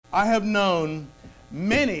I have known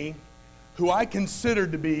many who I consider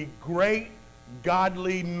to be great,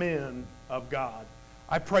 godly men of God.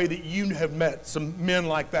 I pray that you have met some men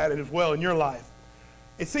like that as well in your life.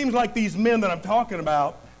 It seems like these men that I'm talking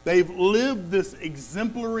about, they've lived this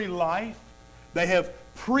exemplary life. They have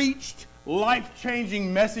preached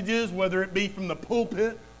life-changing messages, whether it be from the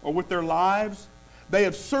pulpit or with their lives. They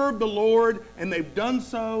have served the Lord, and they've done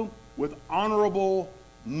so with honorable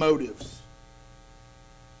motives.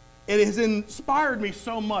 It has inspired me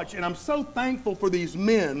so much, and I'm so thankful for these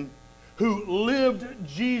men who lived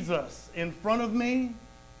Jesus in front of me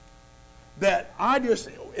that I just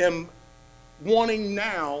am wanting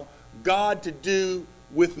now God to do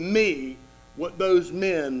with me what those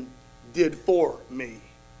men did for me.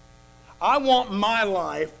 I want my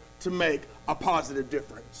life to make a positive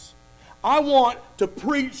difference. I want to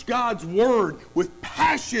preach God's word with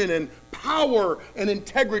passion and power and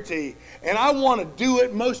integrity. And I want to do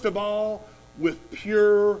it most of all with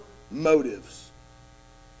pure motives.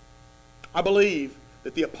 I believe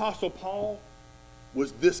that the Apostle Paul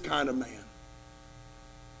was this kind of man.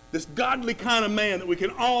 This godly kind of man that we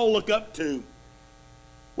can all look up to.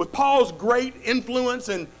 With Paul's great influence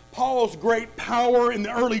and Paul's great power in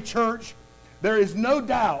the early church, there is no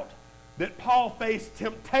doubt that Paul faced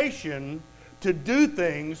temptation to do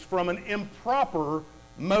things from an improper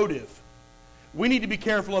motive. We need to be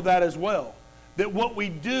careful of that as well. That what we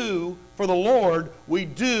do for the Lord, we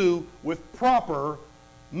do with proper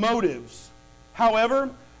motives. However,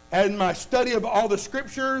 in my study of all the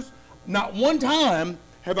scriptures, not one time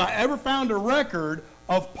have I ever found a record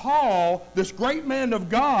of Paul, this great man of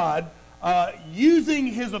God, using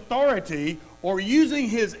his authority or using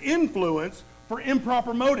his influence for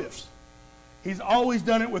improper motives. He's always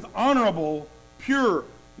done it with honorable, pure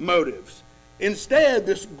motives. Instead,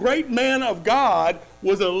 this great man of God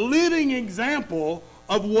was a living example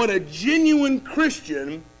of what a genuine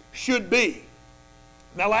Christian should be.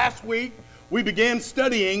 Now, last week, we began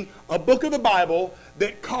studying a book of the Bible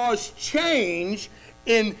that caused change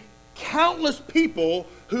in countless people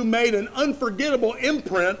who made an unforgettable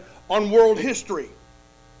imprint on world history.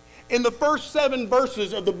 In the first 7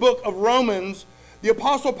 verses of the book of Romans, the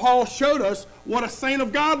Apostle Paul showed us what a saint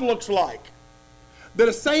of God looks like. That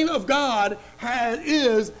a saint of God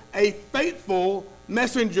is a faithful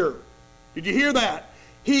messenger. Did you hear that?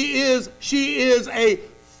 She is a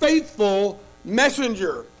faithful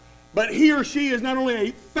messenger. But he or she is not only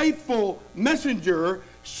a faithful messenger,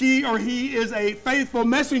 she or he is a faithful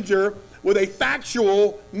messenger with a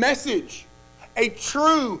factual message, a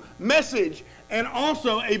true message, and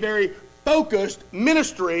also a very focused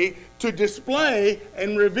ministry to display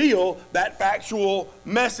and reveal that factual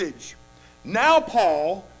message. Now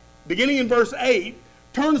Paul, beginning in verse 8,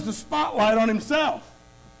 turns the spotlight on himself.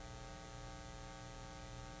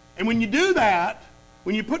 And when you do that,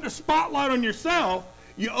 when you put the spotlight on yourself,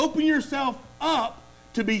 you open yourself up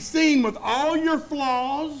to be seen with all your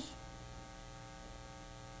flaws,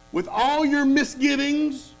 with all your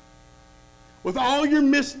misgivings, with all your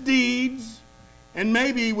misdeeds, and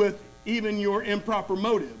maybe with even your improper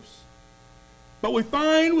motives. But we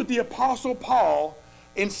find with the Apostle Paul,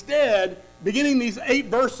 instead, beginning these 8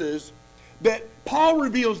 verses, that Paul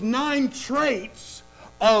reveals 9 traits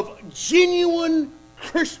of genuine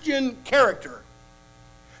Christian character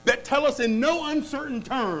that tell us in no uncertain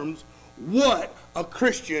terms what a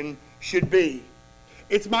Christian should be.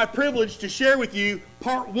 It's my privilege to share with you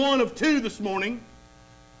part 1 of 2 this morning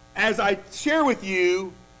as I share with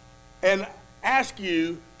you and ask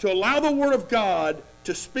you to allow the Word of God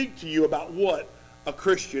to speak to you about what a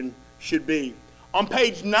Christian should be. On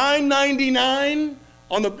page 999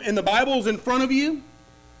 in the Bibles in front of you,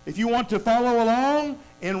 if you want to follow along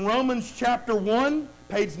in Romans chapter 1,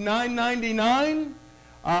 page 999,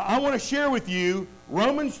 I want to share with you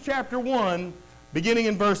Romans chapter 1, beginning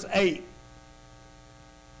in verse 8.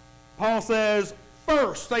 Paul says,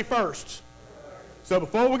 first, say first. So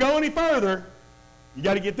before we go any further, you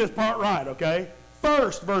got to get this part right, okay?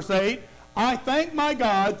 First, verse 8, I thank my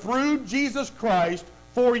God through Jesus Christ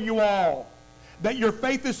for you all, that your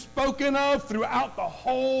faith is spoken of throughout the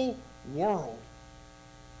whole world.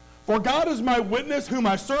 For God is my witness, whom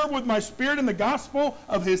I serve with my spirit in the gospel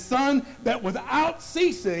of his Son, that without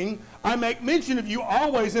ceasing I make mention of you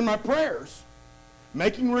always in my prayers,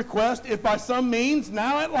 making request if by some means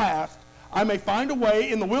now at last I may find a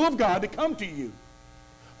way in the will of God to come to you.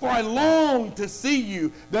 For I long to see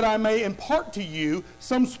you, that I may impart to you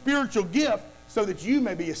some spiritual gift, so that you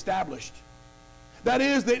may be established. That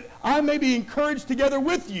is, that I may be encouraged together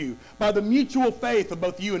with you by the mutual faith of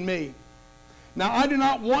both you and me. Now I do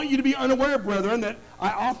not want you to be unaware, brethren, that I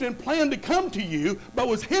often planned to come to you, but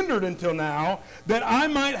was hindered until now, that I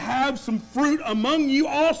might have some fruit among you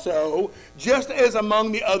also, just as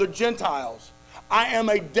among the other Gentiles. I am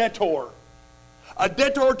a debtor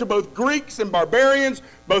to both Greeks and barbarians,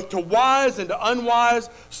 both to wise and to unwise.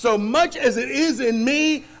 So much as it is in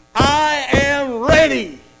me, I am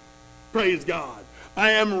ready. Praise God.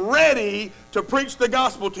 I am ready to preach the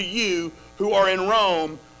gospel to you who are in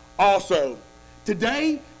Rome also.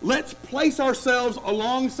 Today, let's place ourselves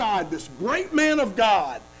alongside this great man of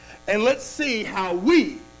God, and let's see how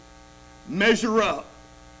we measure up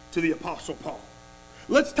to the Apostle Paul.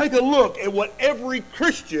 Let's take a look at what every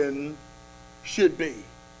Christian should be.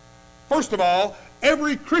 First of all,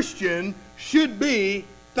 every Christian should be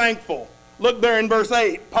thankful. Look there in verse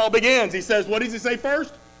 8. Paul begins. He says, what does he say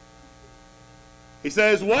first? He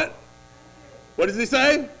says what? What does he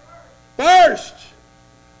say? First,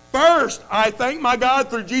 I thank my God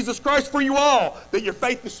through Jesus Christ for you all, that your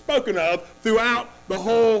faith is spoken of throughout the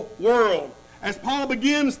whole world. As Paul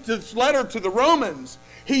begins this letter to the Romans,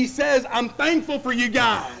 he says, I'm thankful for you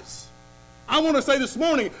guys. I want to say this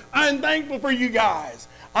morning, I'm thankful for you guys.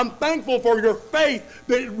 I'm thankful for your faith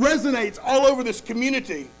that resonates all over this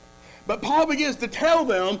community. But Paul begins to tell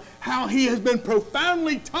them how he has been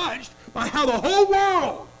profoundly touched by how the whole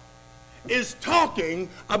world is talking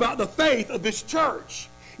about the faith of this church.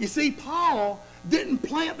 You see, Paul didn't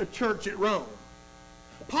plant the church at Rome.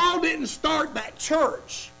 Paul didn't start that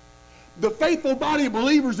church. The faithful body of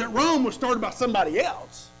believers at Rome was started by somebody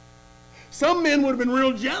else. Some men would have been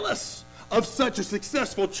real jealous of such a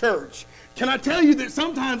successful church. Can I tell you that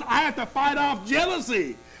sometimes I have to fight off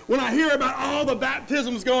jealousy when I hear about all the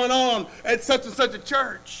baptisms going on at such and such a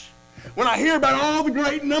church? When I hear about all the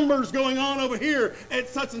great numbers going on over here at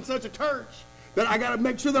such and such a church, that I got to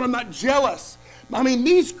make sure that I'm not jealous. I mean,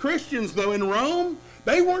 these Christians, though, in Rome,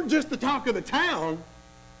 they weren't just the talk of the town.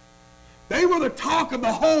 They were the talk of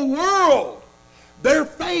the whole world. Their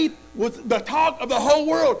faith was the talk of the whole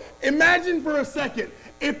world. Imagine for a second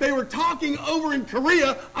if they were talking over in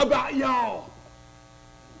Korea about y'all.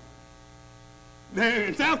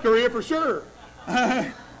 In South Korea, for sure.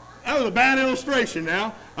 That was a bad illustration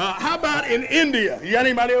now. How about in India? You got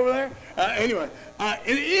anybody over there? Anyway,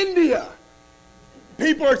 in India,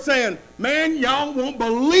 people are saying, man, y'all won't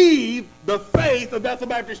believe the faith of Bethel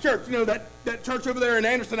Baptist Church. You know that church over there in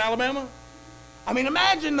Anderson, Alabama? I mean,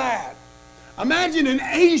 imagine that. Imagine in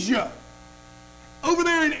Asia, over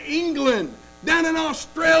there in England, down in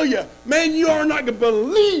Australia. Man, you are not going to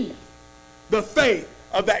believe the faith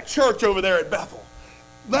of that church over there at Bethel.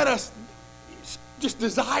 Let us just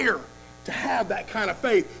desire to have that kind of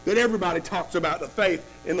faith that everybody talks about, the faith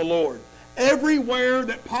in the Lord. Everywhere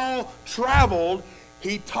that Paul traveled,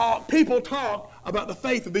 people talk about the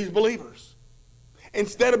faith of these believers.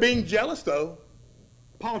 Instead of being jealous, though,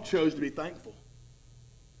 Paul chose to be thankful.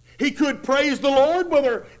 He could praise the Lord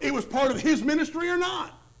whether it was part of his ministry or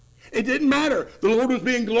not. It didn't matter. The Lord was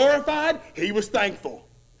being glorified. He was thankful.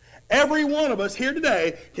 Every one of us here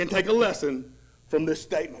today can take a lesson from this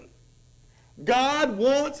statement. God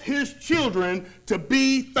wants his children to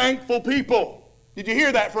be thankful people. Did you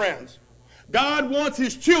hear that, friends? God wants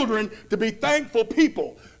his children to be thankful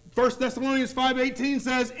people. 1 Thessalonians 5:18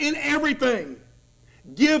 says, in everything,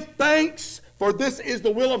 give thanks, for this is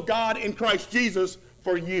the will of God in Christ Jesus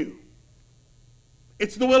for you.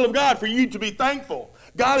 It's the will of God for you to be thankful.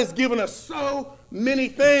 God has given us so many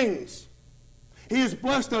things. He has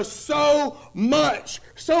blessed us so much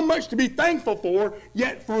to be thankful for,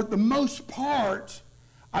 yet for the most part,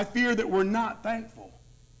 I fear that we're not thankful.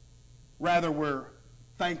 Rather, we're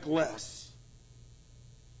thankless.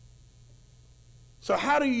 So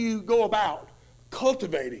how do you go about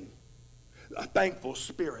cultivating a thankful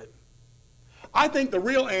spirit? I think the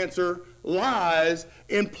real answer lies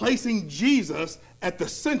in placing Jesus at the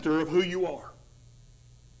center of who you are.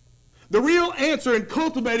 The real answer in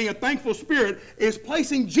cultivating a thankful spirit is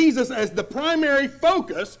placing Jesus as the primary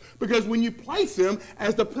focus, because when you place him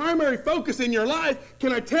as the primary focus in your life,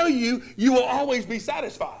 can I tell you, you will always be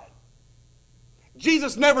satisfied.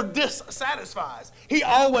 Jesus never dissatisfies. He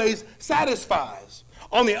always satisfies.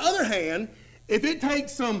 On the other hand, if it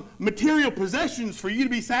takes some material possessions for you to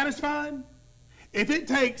be satisfied, if it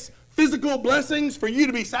takes physical blessings for you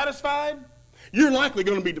to be satisfied, you're likely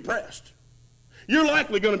going to be depressed. You're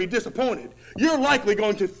likely going to be disappointed. You're likely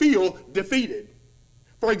going to feel defeated.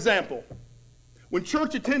 For example, when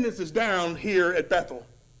church attendance is down here at Bethel,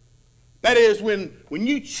 that is when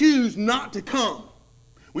you choose not to come,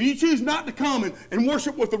 when you choose not to come and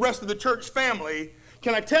worship with the rest of the church family,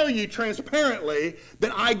 can I tell you transparently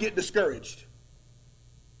that I get discouraged?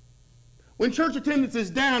 when church attendance is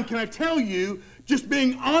down, can I tell you, just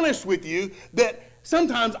being honest with you, that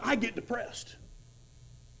sometimes I get depressed?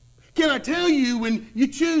 Can I tell you, when you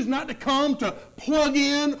choose not to come to plug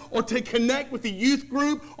in or to connect with the youth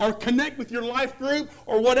group or connect with your life group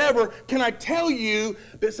or whatever, can I tell you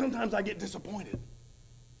that sometimes I get disappointed?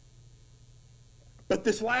 But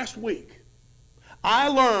this last week, I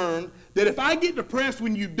learned that if I get depressed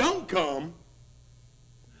when you don't come,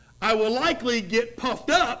 I will likely get puffed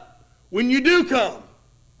up when you do come.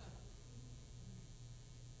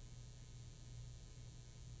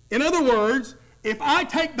 In other words, if I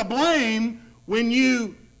take the blame when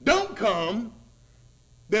you don't come,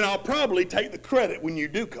 then I'll probably take the credit when you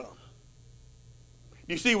do come.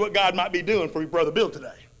 You see what God might be doing for your brother Bill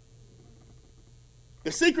today?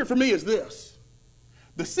 The secret for me is this.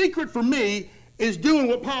 The secret for me is doing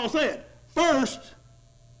what Paul said. First,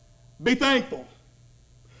 be thankful.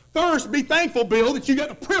 First, be thankful, Bill, that you got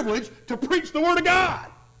the privilege to preach the Word of God.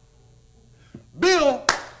 Bill,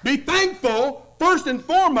 be thankful, first and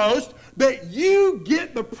foremost, that you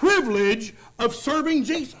get the privilege of serving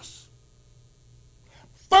Jesus.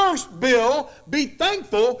 First, Bill, be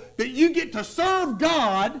thankful that you get to serve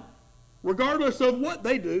God regardless of what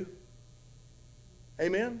they do.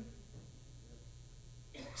 Amen?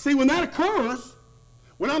 See, when that occurs,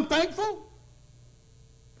 when I'm thankful,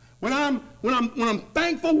 when I'm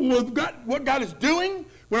thankful with what God is doing,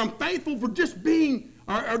 when I'm thankful for just being,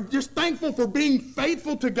 or just thankful for being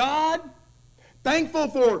faithful to God, thankful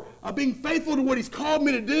for being faithful to what He's called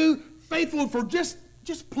me to do, faithful for just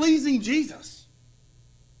pleasing Jesus,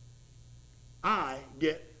 I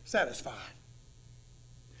get satisfied.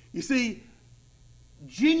 You see,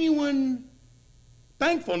 genuine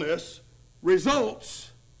thankfulness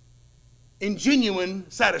results in genuine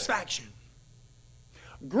satisfaction.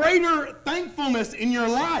 Greater thankfulness in your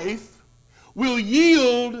life will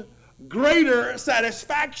yield greater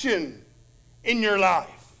satisfaction in your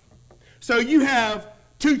life. So you have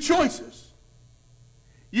two choices.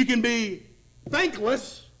 You can be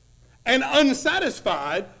thankless and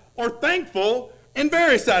unsatisfied, or thankful and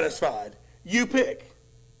very satisfied. You pick.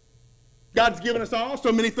 God's given us all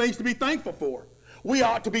so many things to be thankful for. We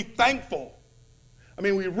ought to be thankful. I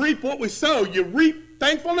mean, we reap what we sow. You reap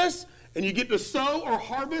thankfulness, and you get to sow or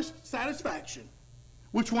harvest satisfaction.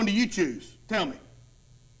 Which one do you choose? Tell me.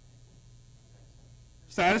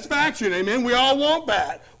 Satisfaction, amen. We all want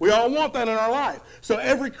that. We all want that in our life. So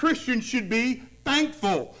every Christian should be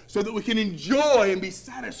thankful so that we can enjoy and be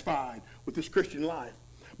satisfied with this Christian life.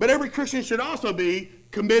 But every Christian should also be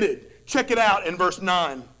committed. Check it out in verse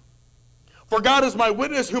 9. For God is my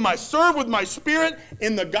witness, whom I serve with my spirit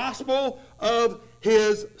in the gospel of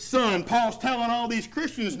His Son. Paul's telling all these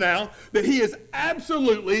Christians now that he is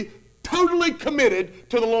absolutely, totally committed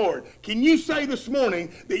to the Lord. Can you say this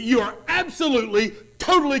morning that you are absolutely,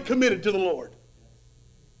 totally committed to the Lord?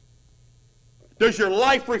 Does your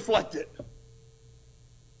life reflect it?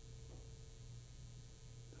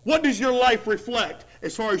 What does your life reflect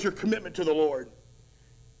as far as your commitment to the Lord?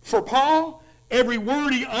 For Paul, every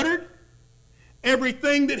word he uttered,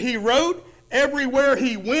 everything that he wrote, everywhere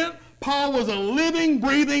he went, Paul was a living,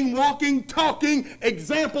 breathing, walking, talking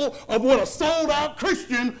example of what a sold-out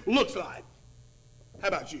Christian looks like. How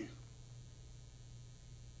about you?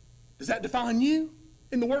 Does that define you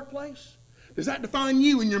in the workplace? Does that define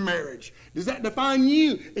you in your marriage? Does that define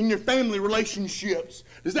you in your family relationships?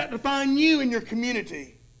 Does that define you in your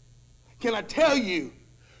community? Can I tell you,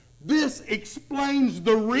 this explains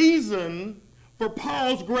the reason for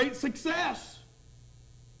Paul's great success.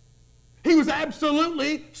 He was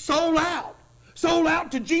absolutely sold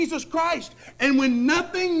out to Jesus Christ. And when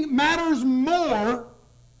nothing matters more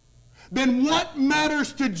than what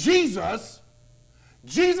matters to Jesus,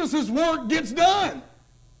 Jesus' work gets done.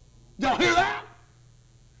 Y'all hear that?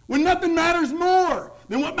 When nothing matters more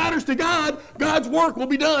than what matters to God, God's work will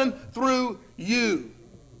be done through you.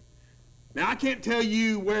 Now, I can't tell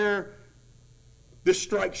you where this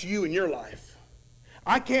strikes you in your life.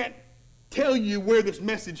 I can't tell you where this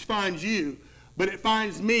message finds you, but it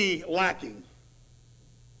finds me lacking.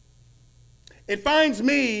 It finds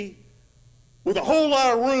me with a whole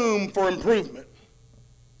lot of room for improvement.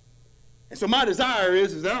 And so my desire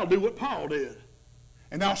is that I'll do what Paul did.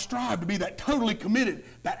 And I'll strive to be that totally committed,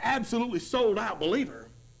 that absolutely sold out believer.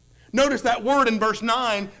 Notice that word in verse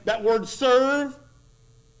 9, that word serve.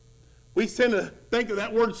 We tend to think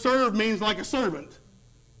that word serve means like a servant.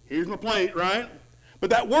 Here's my plate, right? But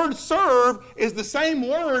that word serve is the same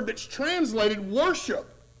word that's translated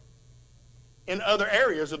worship in other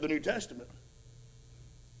areas of the New Testament.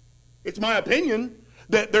 It's my opinion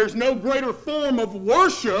that there's no greater form of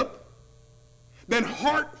worship than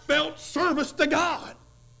heartfelt service to God.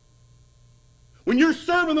 When you're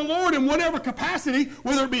serving the Lord in whatever capacity,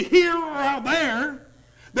 whether it be here or out there,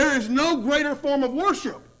 there is no greater form of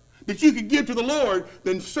worship that you could give to the Lord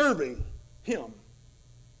than serving Him.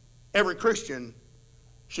 Every Christian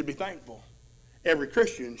should be thankful. Every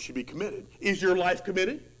Christian should be committed. Is your life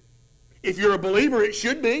committed? If you're a believer, it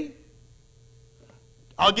should be.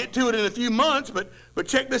 I'll get to it in a few months, but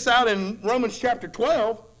check this out in Romans chapter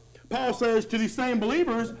 12. Paul says to these same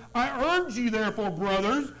believers, I urge you therefore,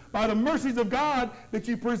 brothers, by the mercies of God, that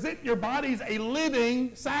you present your bodies a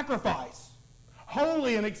living sacrifice,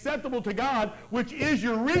 holy and acceptable to God, which is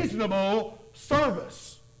your reasonable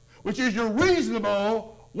service, which is your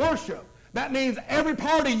reasonable worship. That means every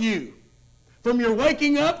part of you, from your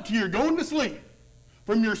waking up to your going to sleep,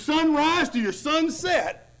 from your sunrise to your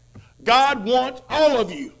sunset, God wants all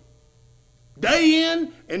of you, day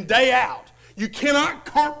in and day out. You cannot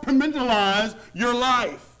compartmentalize your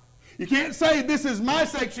life. You can't say, this is my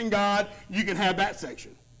section, God. You can have that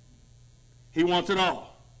section. He wants it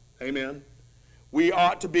all. Amen. We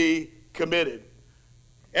ought to be committed.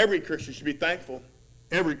 Every Christian should be thankful.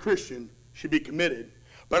 Every Christian should be committed.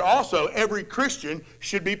 But also, every Christian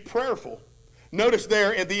should be prayerful. Notice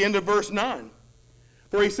there at the end of verse 9.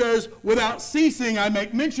 For he says, without ceasing I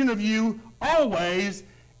make mention of you always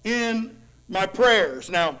in my prayers.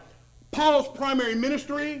 Now, Paul's primary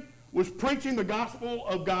ministry was preaching the gospel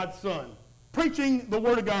of God's Son, preaching the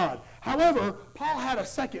Word of God. However, Paul had a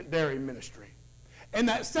secondary ministry. And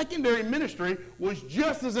that secondary ministry was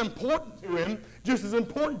just as important to him, just as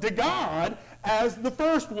important to God as the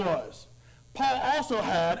first was. Paul also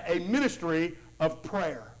had a ministry of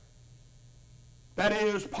prayer. That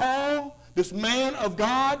is, Paul, this man of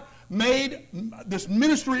God, made this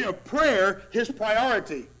ministry of prayer his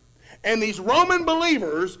priority. And these Roman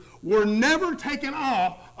believers were never taken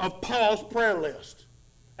off of Paul's prayer list.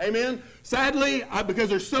 Amen? Sadly, because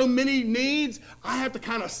there's so many needs, I have to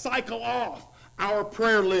kind of cycle off our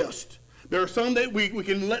prayer list. There are some that we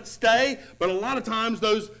can let stay, but a lot of times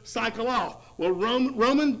those cycle off. Well,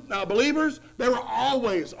 Roman believers, they were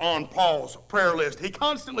always on Paul's prayer list. He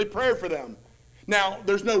constantly prayed for them. Now,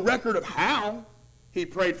 there's no record of how he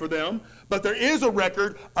prayed for them, but there is a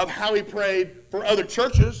record of how he prayed for other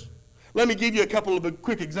churches. Let me give you a couple of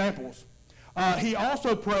quick examples. He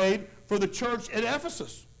also prayed for the church at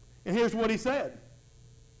Ephesus. And here's what he said.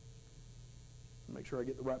 Make sure I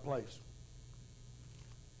get the right place.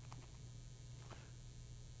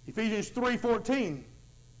 Ephesians 3:14.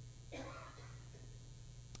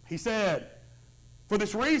 He said, for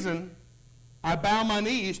this reason, I bow my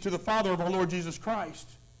knees to the Father of our Lord Jesus Christ,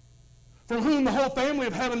 for whom the whole family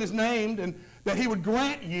of heaven is named, and that he would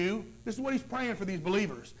grant you, this is what he's praying for these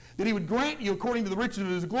believers, that he would grant you, according to the riches of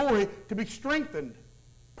his glory, to be strengthened.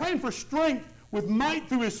 Praying for strength with might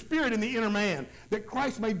through his Spirit in the inner man, that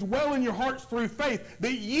Christ may dwell in your hearts through faith,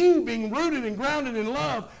 that you, being rooted and grounded in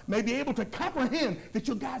love, may be able to comprehend, that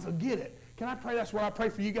you guys will get it. Can I pray? That's what I pray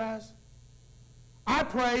for you guys. I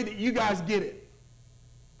pray that you guys get it.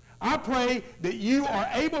 I pray that you are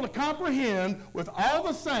able to comprehend with all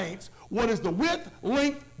the saints what is the width,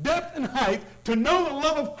 length, depth, and height to know the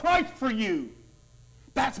love of Christ for you.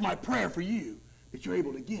 That's my prayer for you, that you're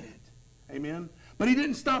able to get it. Amen? But he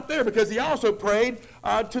didn't stop there, because he also prayed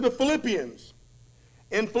to the Philippians.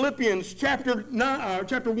 In Philippians chapter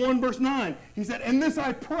 1, verse 9, he said, and this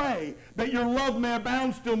I pray, that your love may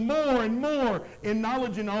abound still more and more in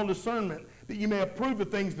knowledge and all discernment, that you may approve the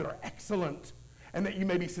things that are excellent, and that you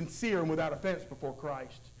may be sincere and without offense before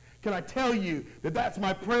Christ. Can I tell you that that's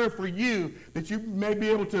my prayer for you, that you may be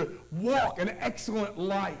able to walk an excellent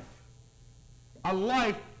life, a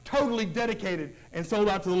life totally dedicated and sold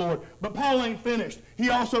out to the Lord. But Paul ain't finished. He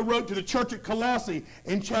also wrote to the church at Colossae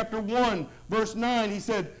in chapter 1, verse 9. He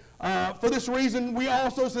said, for this reason we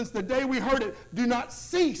also, since the day we heard it, do not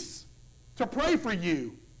cease to pray for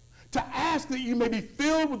you, to ask that you may be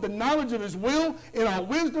filled with the knowledge of his will in all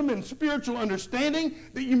wisdom and spiritual understanding,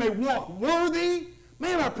 that you may walk worthy.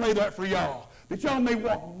 Man, I pray that for y'all, that y'all may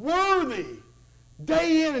walk worthy,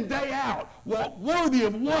 day in and day out. Walk worthy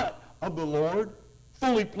of what? Of the Lord,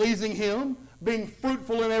 fully pleasing him, being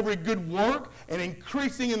fruitful in every good work, and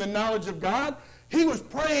increasing in the knowledge of God. He was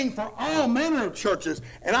praying for all manner of churches,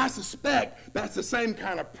 and I suspect that's the same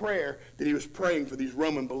kind of prayer that he was praying for these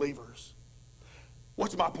Roman believers.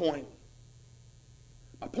 What's my point?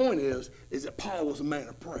 My point is that Paul was a man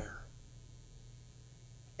of prayer.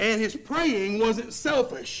 And his praying wasn't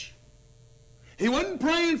selfish. He wasn't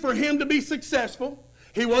praying for him to be successful.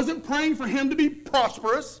 He wasn't praying for him to be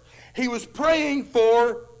prosperous. He was praying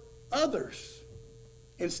for others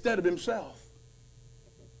instead of himself.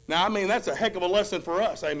 Now, I mean, that's a heck of a lesson for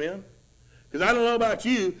us, amen? Because I don't know about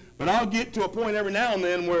you, but I'll get to a point every now and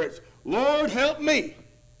then where it's, Lord, help me.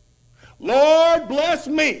 Lord, bless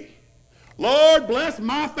me. Lord, bless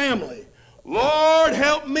my family. Lord,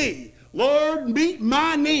 help me. Lord, meet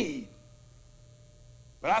my need.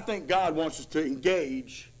 But I think God wants us to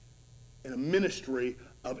engage in a ministry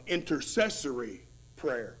of intercessory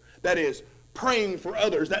prayer. That is, praying for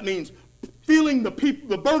others. That means feeling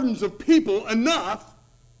the burdens of people enough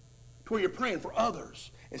to where you're praying for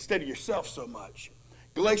others instead of yourself so much.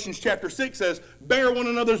 Galatians chapter 6 says, bear one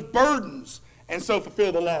another's burdens and so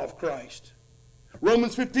fulfill the law of Christ.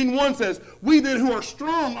 Romans 15:1 says, we then who are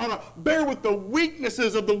strong ought to bear with the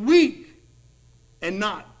weaknesses of the weak and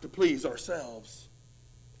not to please ourselves.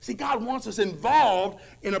 See, God wants us involved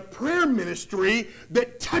in a prayer ministry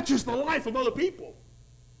that touches the life of other people.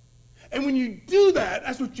 And when you do that,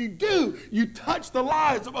 that's what you do. You touch the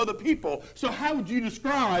lives of other people. So how would you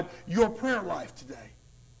describe your prayer life today?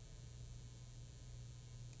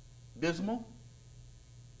 Dismal?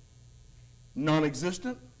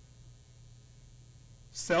 Non-existent?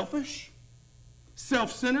 Selfish?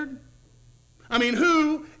 Self-centered? I mean,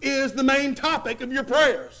 who is the main topic of your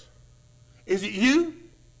prayers? Is it you?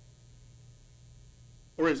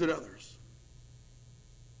 Or is it others?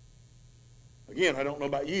 Again, I don't know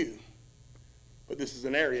about you, but this is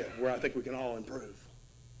an area where I think we can all improve.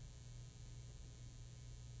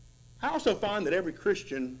 I also find that every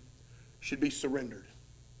Christian should be surrendered.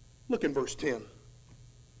 Look in verse 10.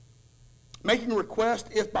 Making a request,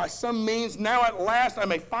 if by some means now at last I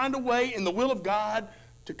may find a way in the will of God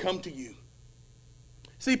to come to you.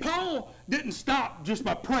 See, Paul didn't stop just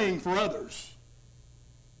by praying for others.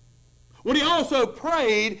 What he also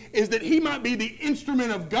prayed is that he might be the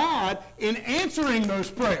instrument of God in answering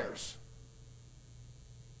those prayers.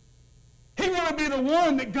 He wanted to be the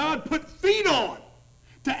one that God put feet on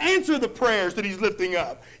to answer the prayers that he's lifting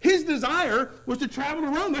up. His desire was to travel to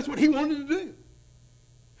Rome. That's what he wanted to do.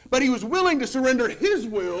 But he was willing to surrender his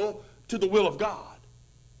will to the will of God.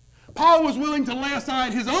 Paul was willing to lay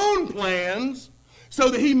aside his own plans so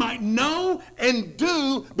that he might know and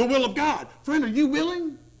do the will of God. Friend, are you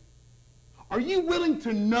willing? Are you willing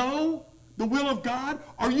to know the will of God?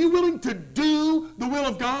 Are you willing to do the will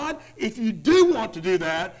of God? If you do want to do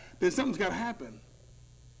that, then something's got to happen.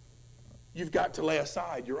 You've got to lay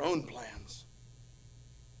aside your own plans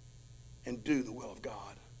and do the will of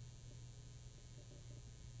God.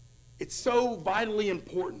 It's so vitally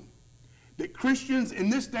important that Christians in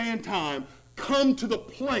this day and time come to the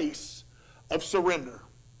place of surrender.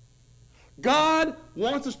 God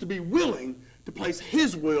wants us to be willing to place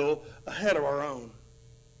his will ahead of our own.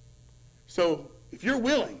 So if you're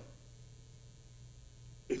willing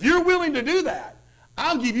to do that,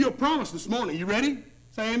 I'll give you a promise this morning. You ready?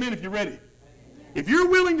 Say amen if you're ready. Amen. If you're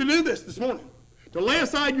willing to do this morning, to lay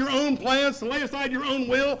aside your own plans, to lay aside your own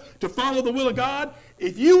will, to follow the will of God,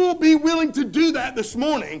 if you will be willing to do that this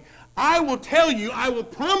morning, I will tell you, I will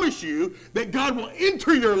promise you that God will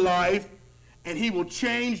enter your life and he will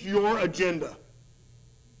change your agenda.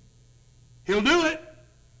 He'll do it.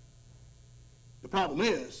 The problem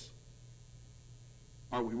is,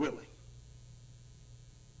 are we willing?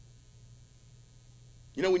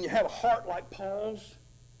 You know, when you have a heart like Paul's,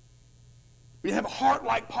 you got a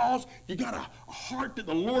heart that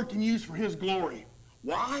the Lord can use for his glory.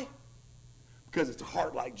 Why? Because it's a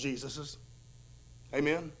heart like Jesus's.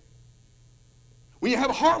 Amen? When you have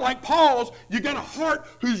a heart like Paul's, you got a heart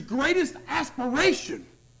whose greatest aspiration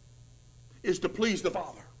is to please the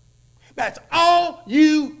Father. That's all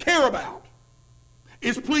you care about,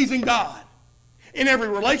 is pleasing God. In every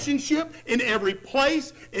relationship, in every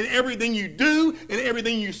place, in everything you do, in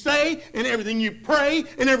everything you say, in everything you pray,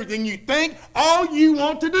 in everything you think, all you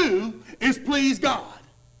want to do is please God.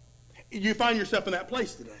 You find yourself in that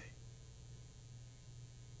place today.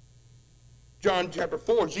 John chapter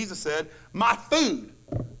 4, Jesus said, my food,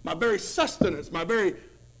 my very sustenance, my very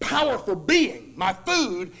power for being, my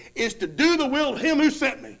food is to do the will of him who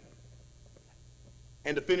sent me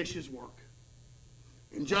and to finish his work.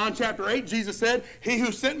 In John chapter 8, Jesus said, he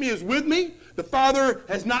who sent me is with me. The Father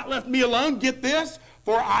has not left me alone. Get this,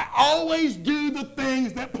 for I always do the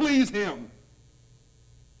things that please him.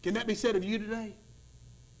 Can that be said of you today?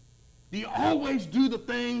 Do you always do the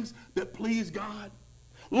things that please God?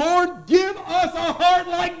 Lord, give us a heart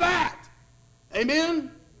like that.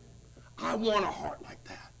 Amen? I want a heart like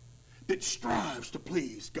that strives to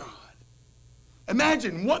please God.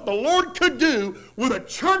 Imagine what the Lord could do with a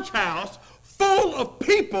church house full of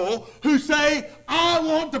people who say, I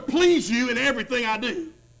want to please you in everything I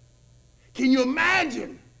do. Can you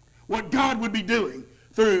imagine what God would be doing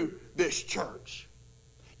through this church?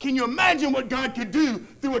 Can you imagine what God could do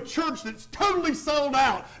through a church that's totally sold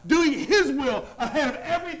out, doing His will ahead of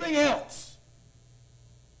everything else?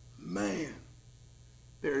 Man,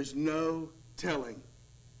 there is no telling.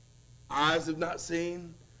 Eyes have not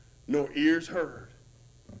seen, nor ears heard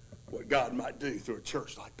what God might do through a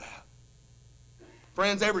church like that.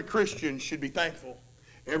 Friends, every Christian should be thankful.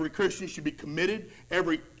 Every Christian should be committed.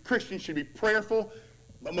 Every Christian should be prayerful.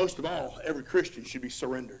 But most of all, every Christian should be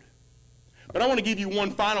surrendered. But I want to give you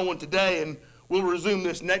one final one today, and we'll resume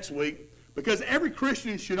this next week, because every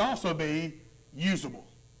Christian should also be usable.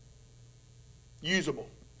 Usable.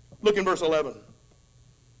 Look in verse 11.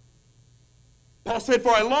 Paul said,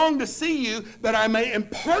 "For I long to see you, that I may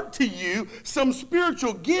impart to you some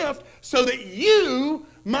spiritual gift, so that you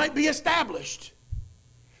might be established."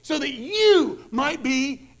 So that you might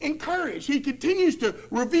be encouraged. He continues to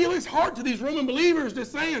reveal his heart to these Roman believers,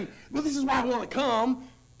 just saying, well, this is why I want to come.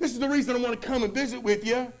 This is the reason I want to come and visit with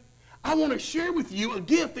you. I want to share with you a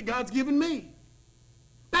gift that God's given me.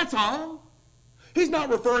 That's all. He's not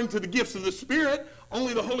referring to the gifts of the Spirit.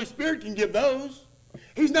 Only the Holy Spirit can give those.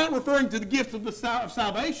 He's not referring to the gifts of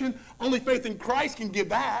salvation. Only faith in Christ can give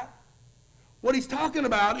that. What he's talking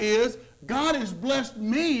about is God has blessed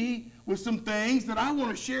me with some things that I want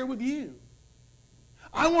to share with you.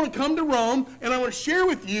 I want to come to Rome and I want to share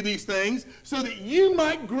with you these things so that you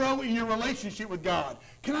might grow in your relationship with God.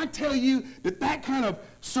 Can I tell you that that kind of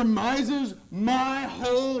surmises my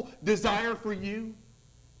whole desire for you?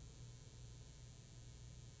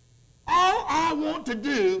 All I want to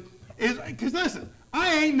do is, because listen,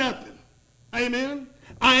 I ain't nothing. Amen?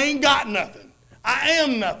 I ain't got nothing. I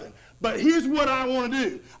am nothing. But here's what I want to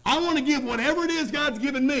do. I want to give whatever it is God's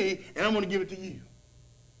given me, and I want to give it to you.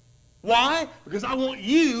 Why? Because I want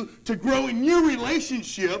you to grow in your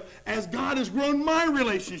relationship as God has grown my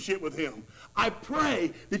relationship with Him. I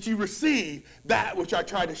pray that you receive that which I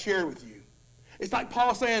try to share with you. It's like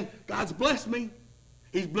Paul saying, God's blessed me.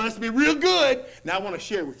 He's blessed me real good. Now I want to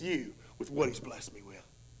share with you with what He's blessed me with.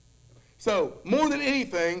 So, more than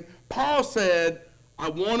anything, Paul said, I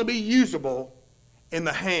want to be usable in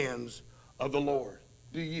the hands of the Lord.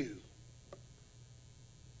 Do you?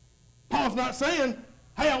 Paul's not saying,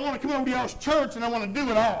 hey, I want to come over to y'all's church and I want to do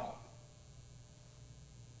it all.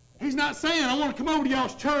 He's not saying, I want to come over to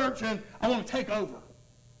y'all's church and I want to take over.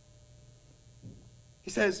 He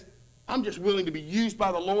says, I'm just willing to be used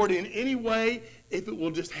by the Lord in any way if it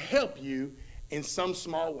will just help you in some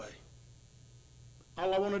small way.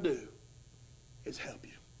 All I want to do is help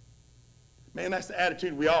you. Man, that's the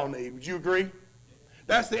attitude we all need. Would you agree?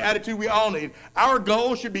 That's the attitude we all need. Our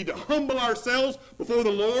goal should be to humble ourselves before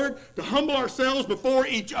the Lord, to humble ourselves before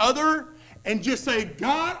each other, and just say,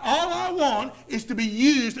 God, all I want is to be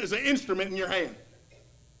used as an instrument in your hand.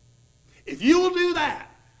 If you will do that,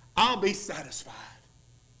 I'll be satisfied.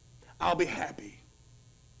 I'll be happy.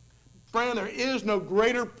 Friend, there is no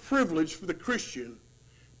greater privilege for the Christian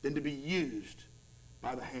than to be used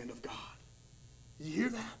by the hand of God. You hear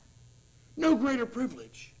that? No greater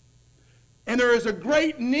privilege. And there is a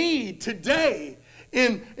great need today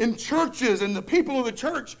in churches and the people of the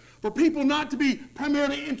church for people not to be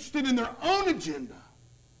primarily interested in their own agenda,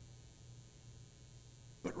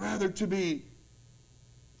 but rather to be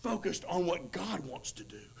focused on what God wants to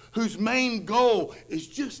do, whose main goal is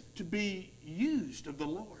just to be used of the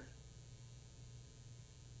Lord.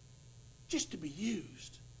 Just to be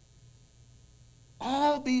used.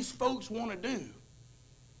 All these folks want to do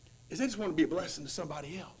is they just want to be a blessing to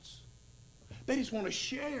somebody else. They just want to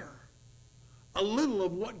share a little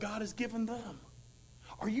of what God has given them.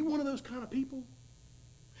 Are you one of those kind of people?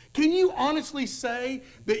 Can you honestly say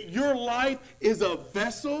that your life is a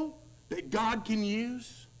vessel that God can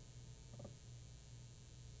use?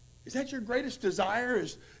 Is that your greatest desire,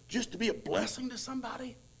 is just to be a blessing to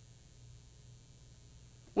somebody?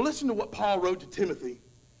 Well, listen to what Paul wrote to Timothy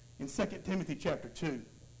in 2 Timothy chapter 2.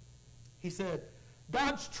 He said,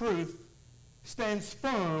 God's truth stands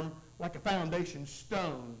firm like a foundation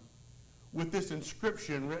stone with this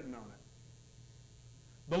inscription written on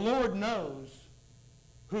it. The Lord knows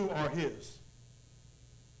who are His.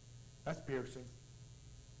 That's piercing.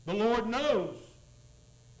 The Lord knows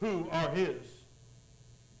who are His.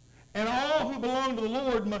 And all who belong to the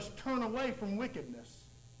Lord must turn away from wickedness.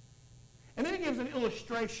 And then he gives an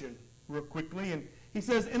illustration real quickly, and he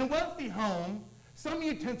says, in a wealthy home, some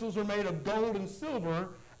utensils are made of gold and silver,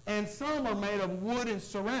 and some are made of wood and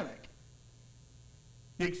ceramic.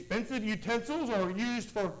 The expensive utensils are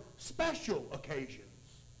used for special occasions,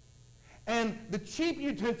 and the cheap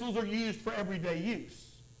utensils are used for everyday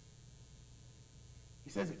use.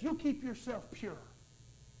 He says, if you'll keep yourself pure,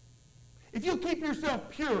 If you keep yourself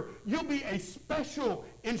pure, you'll be a special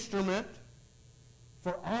instrument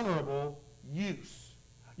for honorable use.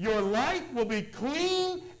 Your life will be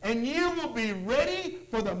clean, and you will be ready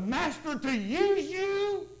for the Master to use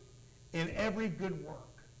you in every good work.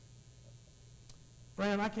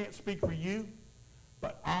 Friend, I can't speak for you,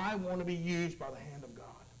 but I want to be used by the hand of God.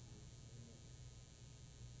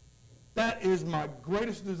 That is my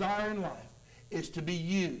greatest desire in life, is to be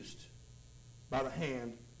used by the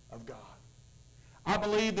hand of God. I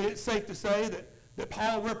believe that it's safe to say that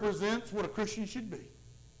Paul represents what a Christian should be.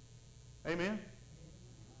 Amen?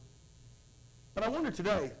 But I wonder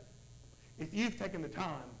today if you've taken the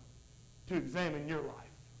time to examine your life.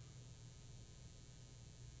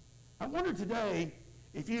 I wonder today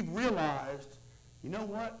if you've realized, you know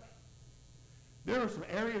what? There are some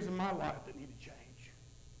areas in my life that need to change.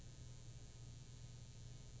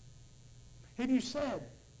 Have you said,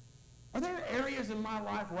 are there areas in my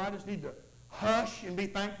life where I just need to hush and be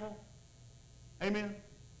thankful? Amen?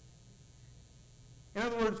 In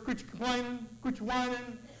other words, quit your complaining, quit your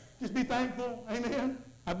whining, just be thankful. Amen?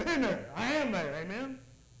 I've been there. I am there. Amen?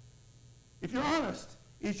 If you're honest,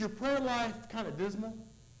 is your prayer life kind of dismal,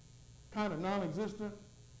 kind of non-existent,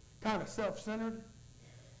 kind of self-centered?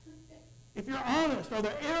 If you're honest, are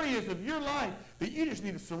there areas of your life that you just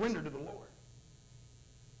need to surrender to the Lord?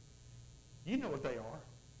 You know what they are.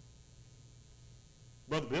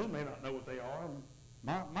 Brother Bill may not know what they are.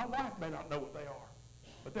 My wife may not know what they are.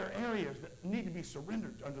 But there are areas that need to be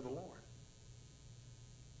surrendered unto the Lord.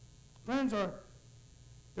 Friends, are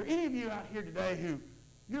there any of you out here today who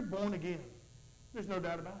you're born again? There's no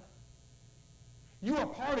doubt about it. You are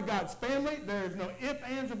part of God's family. There is no ifs,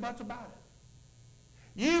 ands, or buts about it.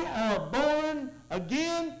 You are born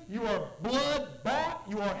again. You are blood bought.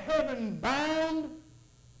 You are heaven bound.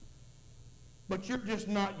 But you're just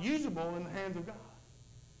not usable in the hands of God.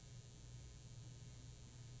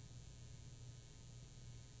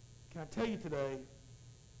 Can I tell you today,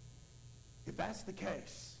 if that's the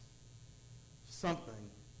case, something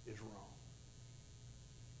is wrong.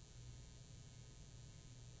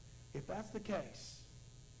 If that's the case,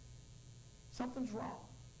 something's wrong.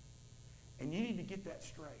 And you need to get that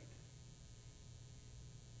straight.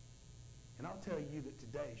 And I'll tell you that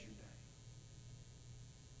today's your day.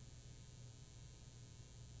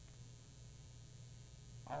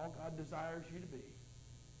 All God desires you to be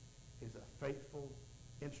is a faithful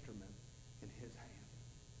instrument in his hand.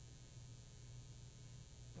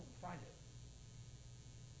 Don't fight it.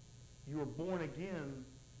 You were born again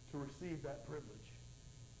to receive that privilege.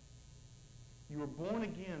 You were born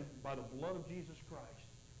again by the blood of Jesus Christ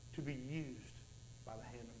to be used by the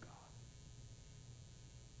hand of God.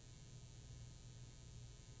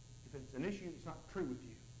 If it's an issue that's not true with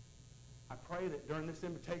you, I pray that during this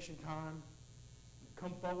invitation time,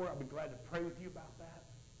 come forward. I'll be glad to pray with you about that.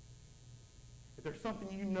 If there's something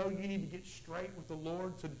you know you need to get straight with the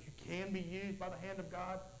Lord so that you can be used by the hand of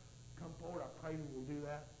God, come forward. I pray you will do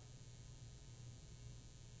that.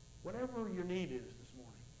 Whatever your need is this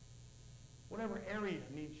morning, whatever area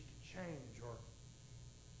needs to change or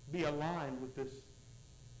be aligned with this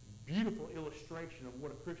beautiful illustration of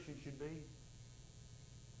what a Christian should be,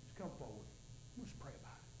 just come forward. Let's pray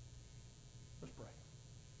about it. Let's pray.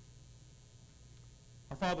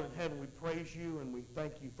 Our Father in heaven, we praise you and we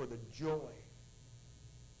thank you for the joy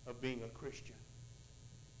of being a Christian.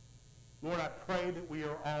 Lord, I pray that we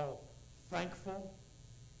are all thankful.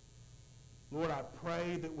 Lord, I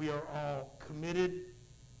pray that we are all committed.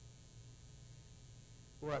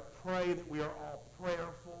 Lord, I pray that we are all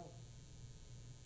prayerful.